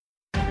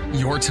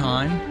Your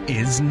time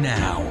is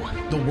now.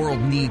 The world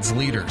needs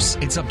leaders.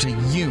 It's up to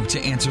you to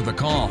answer the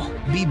call.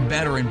 Be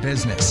better in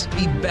business.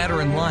 Be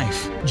better in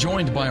life.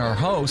 Joined by our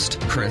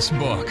host, Chris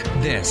Book.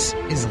 This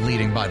is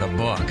Leading by the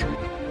Book.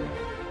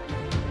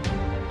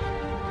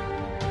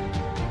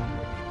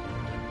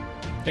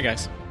 Hey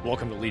guys,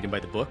 welcome to Leading by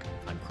the Book.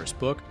 I'm Chris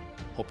Book.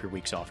 Hope your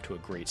week's off to a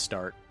great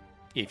start.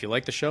 If you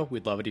like the show,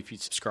 we'd love it if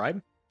you'd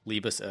subscribe,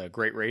 leave us a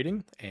great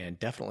rating, and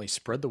definitely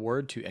spread the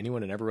word to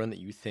anyone and everyone that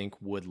you think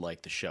would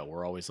like the show.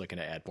 We're always looking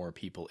to add more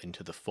people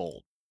into the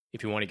fold.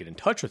 If you want to get in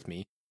touch with me,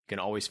 you can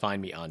always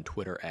find me on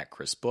Twitter at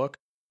Chris Book,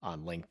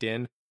 on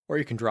LinkedIn, or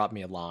you can drop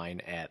me a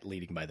line at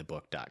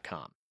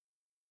leadingbythebook.com.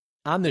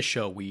 On this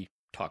show, we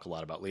talk a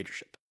lot about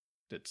leadership.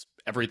 It's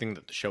everything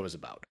that the show is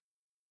about.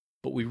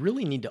 But we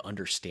really need to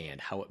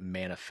understand how it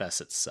manifests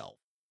itself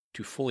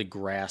to fully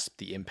grasp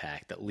the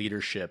impact that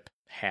leadership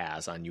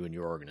has on you and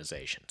your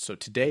organization. So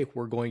today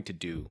we're going to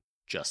do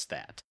just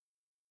that.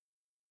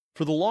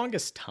 For the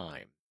longest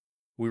time,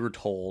 we were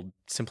told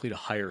simply to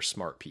hire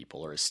smart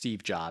people, or as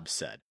Steve Jobs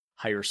said,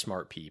 hire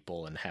smart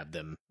people and have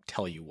them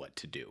tell you what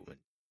to do. And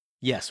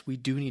yes, we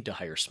do need to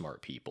hire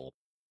smart people,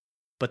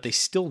 but they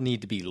still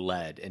need to be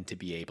led and to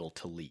be able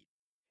to lead.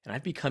 And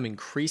I've become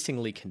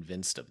increasingly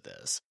convinced of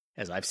this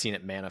as I've seen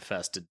it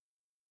manifested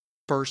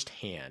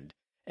firsthand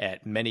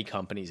at many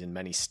companies and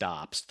many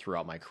stops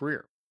throughout my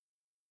career.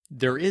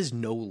 There is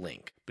no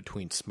link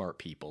between smart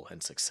people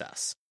and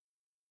success.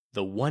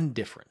 The one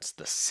difference,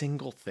 the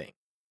single thing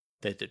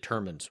that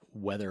determines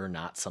whether or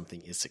not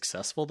something is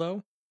successful,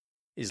 though,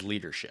 is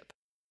leadership.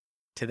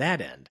 To that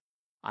end,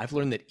 I've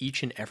learned that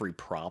each and every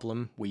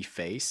problem we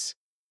face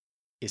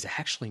is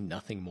actually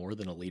nothing more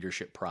than a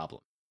leadership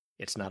problem.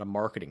 It's not a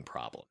marketing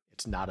problem.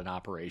 It's not an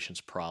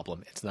operations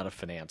problem. It's not a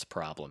finance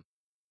problem.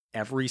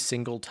 Every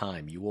single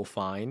time you will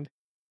find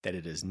that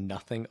it is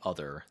nothing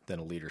other than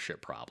a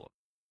leadership problem.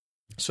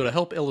 So to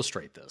help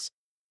illustrate this,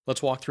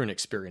 let's walk through an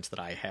experience that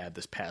I had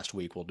this past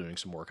week while doing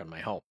some work on my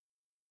home.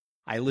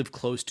 I live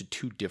close to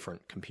two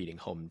different competing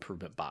home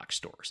improvement box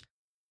stores.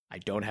 I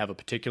don't have a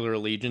particular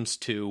allegiance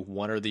to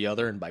one or the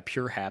other, and by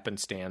pure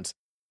happenstance,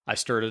 I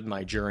started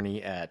my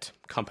journey at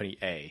Company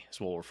A, as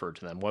we'll refer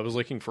to them. Well, I was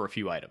looking for a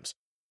few items.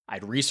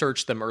 I'd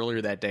researched them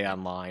earlier that day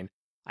online.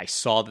 I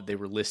saw that they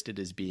were listed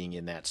as being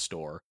in that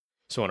store.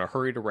 So in a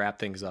hurry to wrap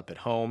things up at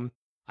home,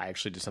 I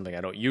actually did something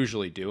I don't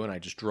usually do, and I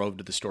just drove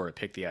to the store to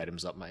pick the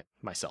items up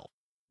myself.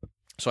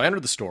 So I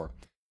entered the store,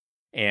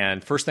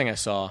 and first thing I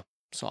saw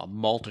a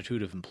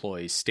multitude of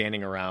employees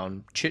standing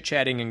around,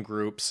 chit-chatting in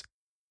groups,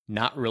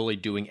 not really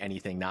doing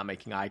anything, not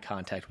making eye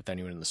contact with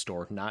anyone in the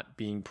store, not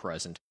being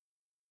present,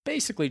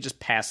 basically just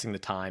passing the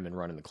time and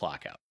running the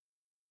clock out.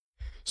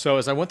 So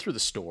as I went through the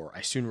store,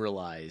 I soon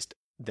realized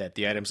that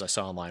the items I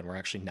saw online were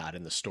actually not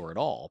in the store at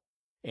all,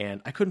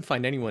 and I couldn't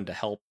find anyone to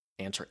help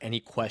answer any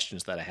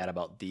questions that I had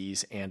about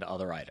these and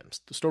other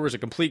items. The store was a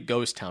complete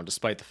ghost town,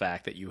 despite the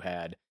fact that you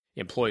had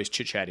employees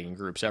chit-chatting in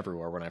groups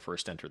everywhere when I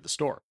first entered the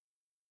store.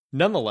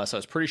 Nonetheless, I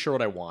was pretty sure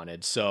what I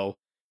wanted, so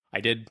I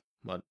did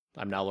what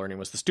I'm now learning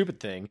was the stupid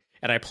thing,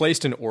 and I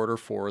placed an order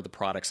for the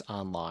products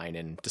online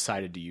and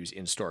decided to use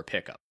in-store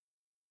pickup.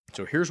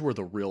 So here's where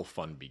the real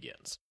fun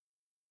begins.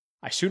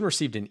 I soon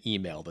received an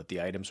email that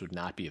the items would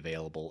not be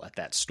available at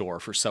that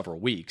store for several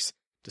weeks,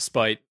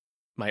 despite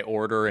my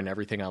order and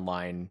everything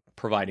online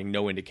providing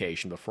no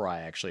indication before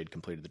I actually had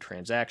completed the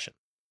transaction.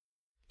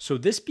 So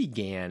this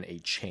began a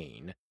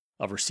chain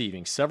of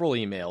receiving several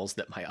emails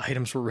that my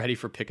items were ready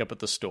for pickup at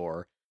the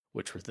store,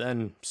 which were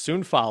then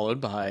soon followed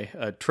by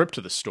a trip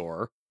to the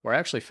store where I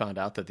actually found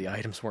out that the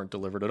items weren't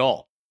delivered at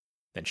all.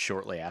 Then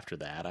shortly after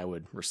that, I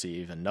would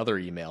receive another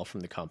email from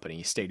the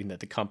company stating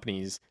that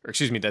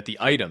that the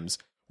items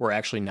were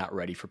actually not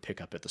ready for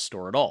pickup at the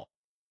store at all.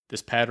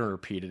 This pattern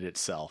repeated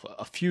itself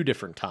a few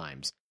different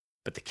times.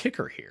 But the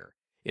kicker here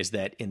is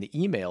that in the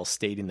email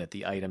stating that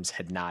the items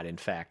had not in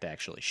fact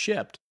actually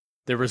shipped,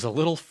 there was a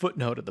little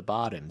footnote at the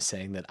bottom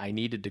saying that I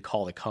needed to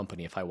call the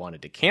company if I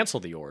wanted to cancel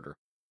the order,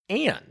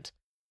 and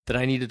that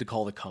I needed to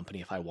call the company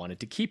if I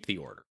wanted to keep the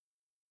order,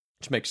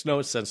 which makes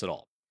no sense at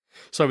all.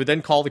 So I would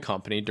then call the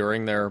company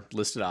during their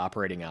listed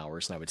operating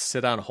hours, and I would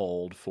sit on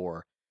hold for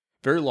a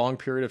very long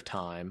period of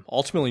time.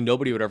 Ultimately,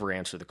 nobody would ever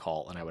answer the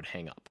call, and I would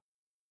hang up.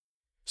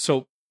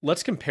 So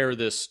let's compare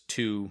this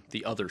to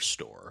the other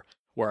store,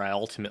 where I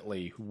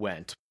ultimately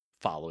went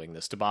following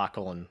this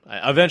debacle, and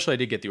eventually I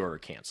did get the order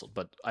canceled,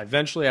 but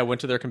eventually I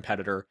went to their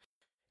competitor,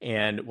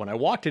 and when I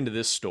walked into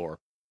this store,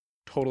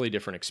 totally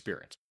different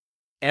experience.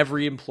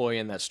 Every employee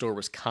in that store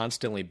was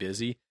constantly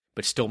busy,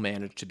 but still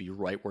managed to be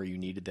right where you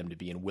needed them to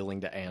be and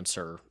willing to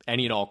answer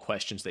any and all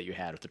questions that you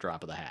had at the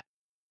drop of the hat.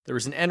 There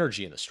was an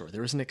energy in the store,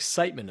 there was an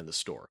excitement in the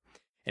store,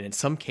 and in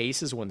some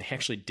cases, when they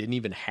actually didn't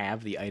even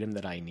have the item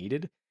that I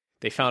needed,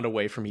 they found a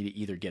way for me to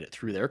either get it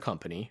through their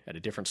company at a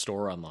different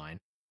store online,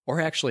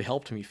 or actually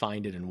helped me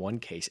find it in one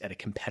case at a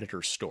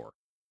competitor's store.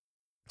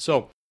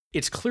 So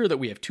it's clear that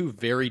we have two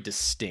very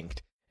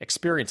distinct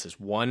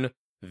experiences. One,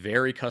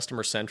 very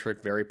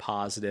customer-centric, very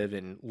positive,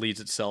 and leads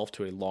itself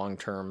to a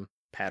long-term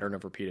pattern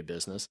of repeated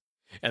business.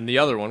 and the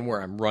other one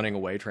where I'm running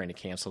away trying to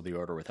cancel the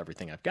order with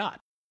everything I've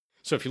got.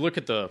 So if you look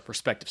at the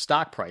respective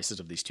stock prices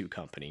of these two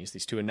companies,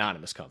 these two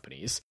anonymous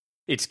companies,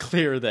 it's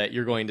clear that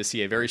you're going to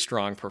see a very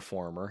strong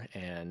performer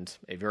and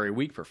a very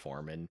weak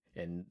performer.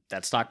 And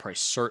that stock price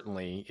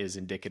certainly is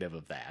indicative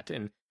of that.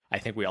 And I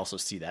think we also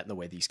see that in the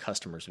way these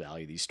customers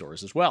value these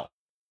stores as well.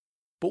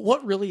 But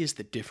what really is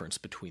the difference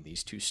between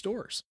these two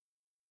stores?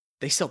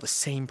 They sell the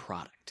same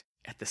product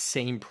at the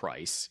same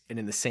price and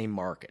in the same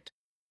market.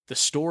 The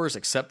stores,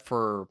 except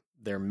for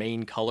their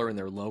main color and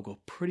their logo,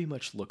 pretty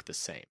much look the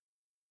same.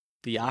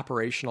 The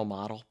operational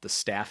model, the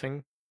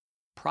staffing,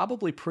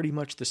 probably pretty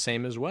much the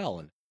same as well.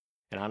 And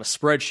on a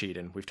spreadsheet,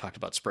 and we've talked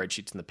about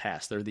spreadsheets in the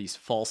past, they're these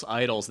false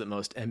idols that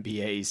most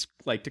MBAs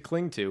like to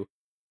cling to.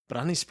 But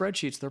on these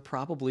spreadsheets, they're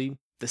probably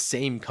the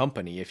same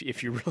company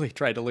if you really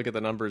try to look at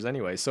the numbers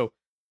anyway. So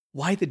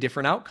why the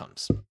different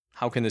outcomes?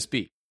 How can this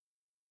be?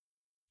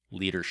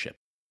 Leadership.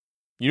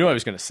 You knew I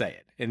was going to say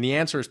it. And the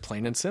answer is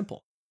plain and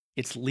simple.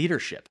 It's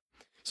leadership.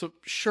 So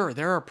sure,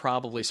 there are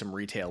probably some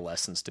retail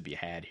lessons to be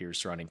had here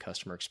surrounding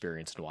customer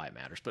experience and why it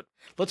matters. But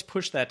let's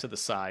push that to the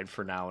side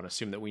for now and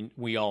assume that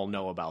we all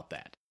know about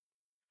that.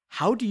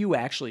 How do you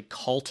actually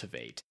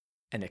cultivate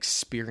an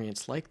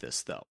experience like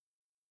this, though?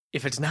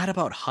 If it's not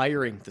about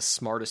hiring the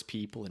smartest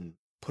people and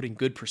putting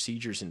good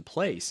procedures in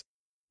place,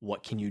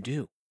 what can you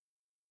do?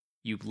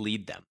 You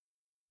lead them.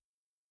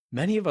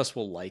 Many of us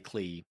will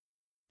likely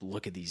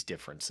look at these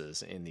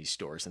differences in these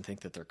stores and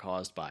think that they're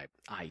caused by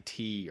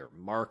IT or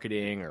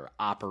marketing or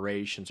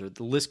operations, or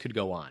the list could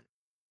go on.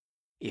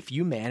 If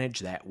you manage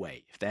that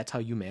way, if that's how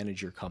you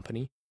manage your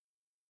company,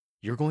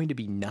 you're going to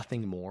be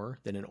nothing more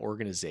than an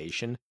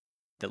organization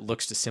that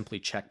looks to simply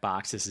check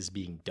boxes as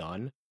being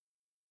done,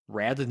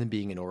 rather than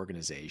being an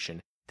organization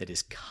that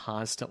is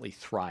constantly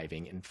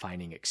thriving and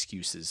finding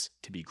excuses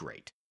to be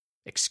great.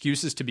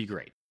 Excuses to be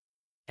great.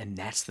 And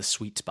that's the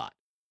sweet spot.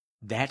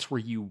 That's where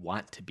you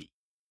want to be.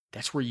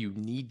 That's where you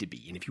need to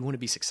be. And if you want to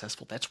be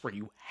successful, that's where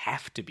you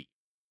have to be.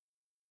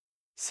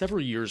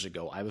 Several years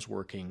ago, I was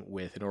working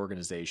with an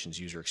organization's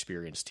user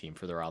experience team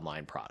for their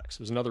online products.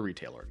 It was another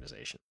retail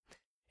organization.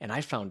 And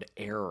I found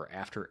error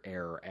after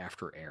error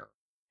after error.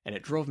 And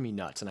it drove me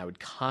nuts. And I would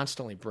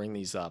constantly bring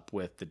these up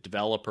with the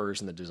developers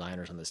and the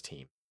designers on this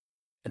team.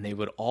 And they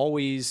would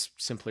always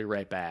simply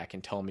write back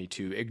and tell me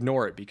to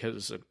ignore it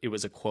because it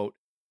was a, quote,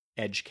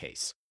 edge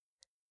case.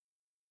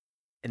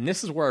 And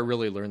this is where I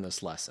really learned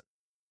this lesson,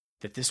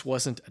 that this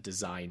wasn't a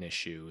design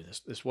issue.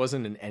 This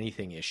wasn't an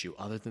anything issue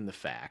other than the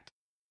fact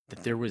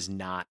that there was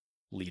not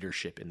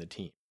leadership in the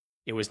team.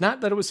 It was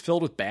not that it was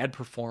filled with bad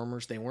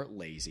performers. They weren't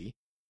lazy.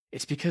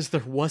 It's because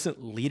there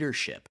wasn't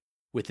leadership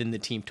within the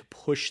team to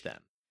push them.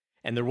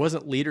 And there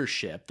wasn't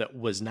leadership that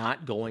was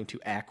not going to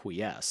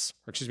acquiesce,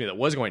 that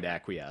was going to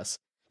acquiesce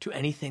to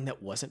anything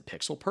that wasn't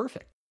pixel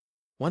perfect.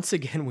 Once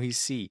again, we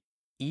see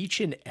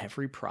each and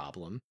every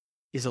problem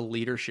is a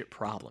leadership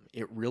problem.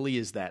 It really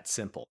is that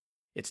simple.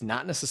 It's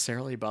not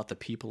necessarily about the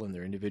people and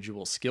their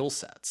individual skill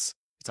sets.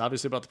 It's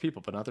obviously about the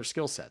people, but not their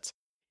skill sets.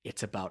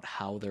 It's about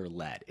how they're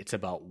led. It's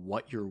about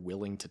what you're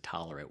willing to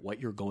tolerate,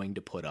 what you're going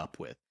to put up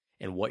with,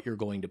 and what you're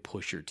going to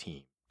push your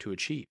team to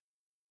achieve.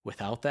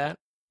 Without that,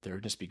 they'll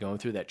just be going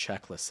through that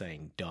checklist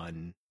saying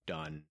done,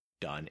 done,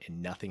 done,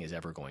 and nothing is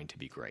ever going to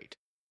be great.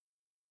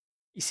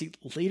 You see,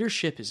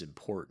 leadership is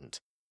important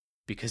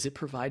because it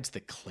provides the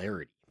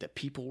clarity that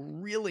people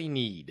really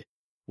need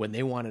when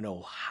they want to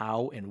know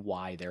how and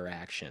why their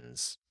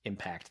actions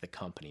impact the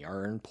company,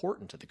 are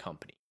important to the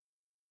company.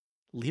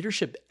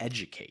 Leadership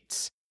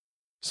educates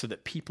so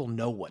that people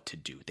know what to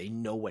do. They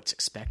know what's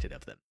expected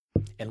of them.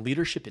 And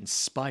leadership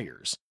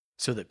inspires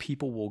so that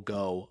people will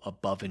go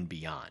above and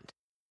beyond.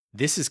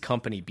 This is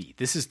company B.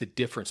 This is the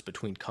difference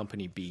between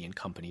company B and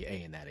company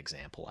A in that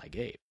example I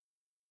gave.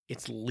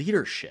 It's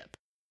leadership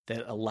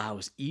that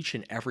allows each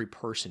and every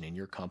person in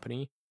your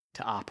company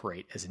to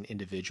operate as an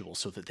individual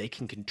so that they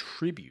can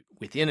contribute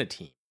within a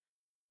team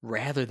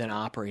rather than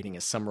operating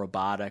as some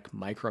robotic,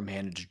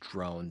 micromanaged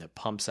drone that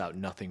pumps out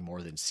nothing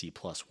more than C+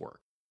 work.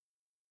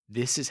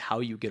 This is how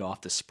you get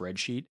off the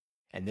spreadsheet,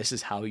 and this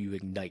is how you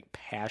ignite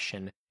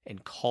passion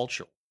and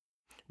culture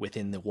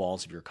within the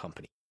walls of your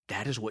company.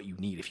 That is what you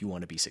need if you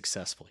want to be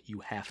successful.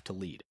 You have to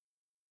lead.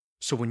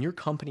 So when your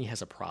company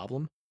has a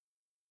problem,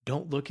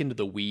 don't look into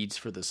the weeds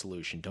for the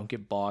solution. Don't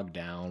get bogged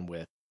down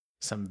with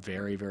some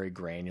very, very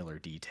granular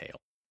detail,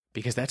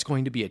 because that's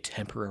going to be a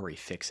temporary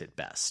fix at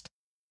best.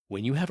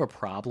 When you have a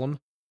problem,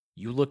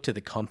 you look to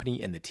the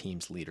company and the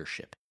team's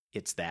leadership.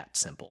 It's that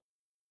simple.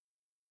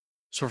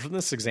 So from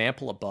this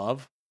example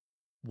above,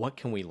 what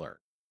can we learn?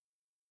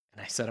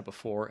 And I said it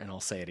before, and I'll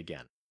say it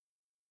again.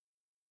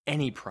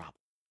 Any problem,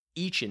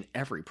 each and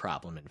every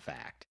problem, in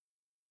fact,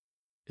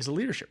 is a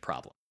leadership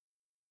problem.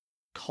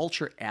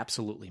 Culture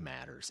absolutely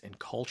matters, and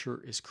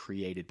culture is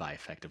created by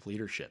effective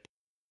leadership.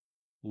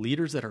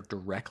 Leaders that are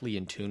directly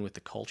in tune with the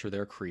culture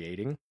they're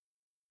creating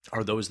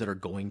are those that are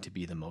going to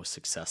be the most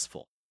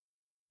successful.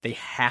 They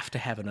have to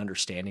have an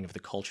understanding of the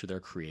culture they're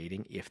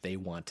creating if they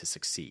want to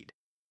succeed.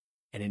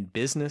 And in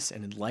business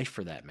and in life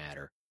for that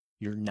matter,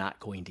 you're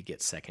not going to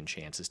get second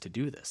chances to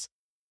do this.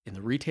 In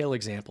the retail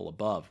example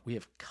above, we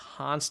have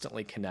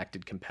constantly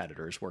connected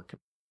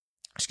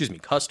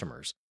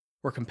customers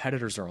where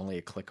competitors are only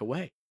a click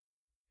away.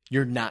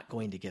 You're not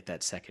going to get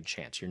that second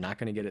chance. You're not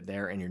going to get it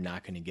there, and you're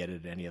not going to get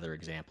it at any other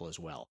example as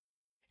well.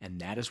 And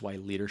that is why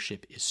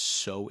leadership is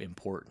so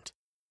important.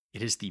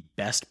 It is the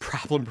best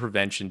problem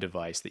prevention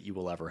device that you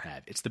will ever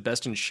have. It's the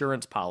best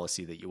insurance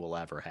policy that you will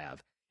ever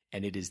have.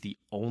 And it is the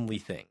only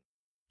thing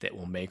that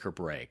will make or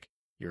break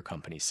your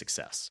company's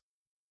success.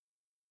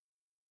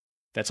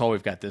 That's all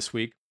we've got this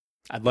week.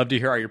 I'd love to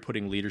hear how you're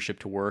putting leadership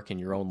to work in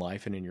your own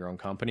life and in your own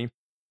company.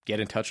 Get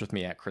in touch with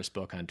me at Chris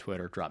Book on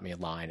Twitter. Drop me a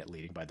line at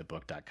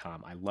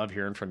leadingbythebook.com. I love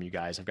hearing from you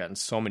guys. I've gotten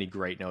so many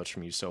great notes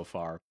from you so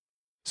far.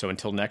 So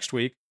until next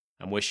week,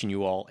 I'm wishing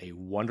you all a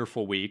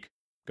wonderful week.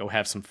 Go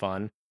have some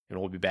fun, and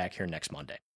we'll be back here next Monday.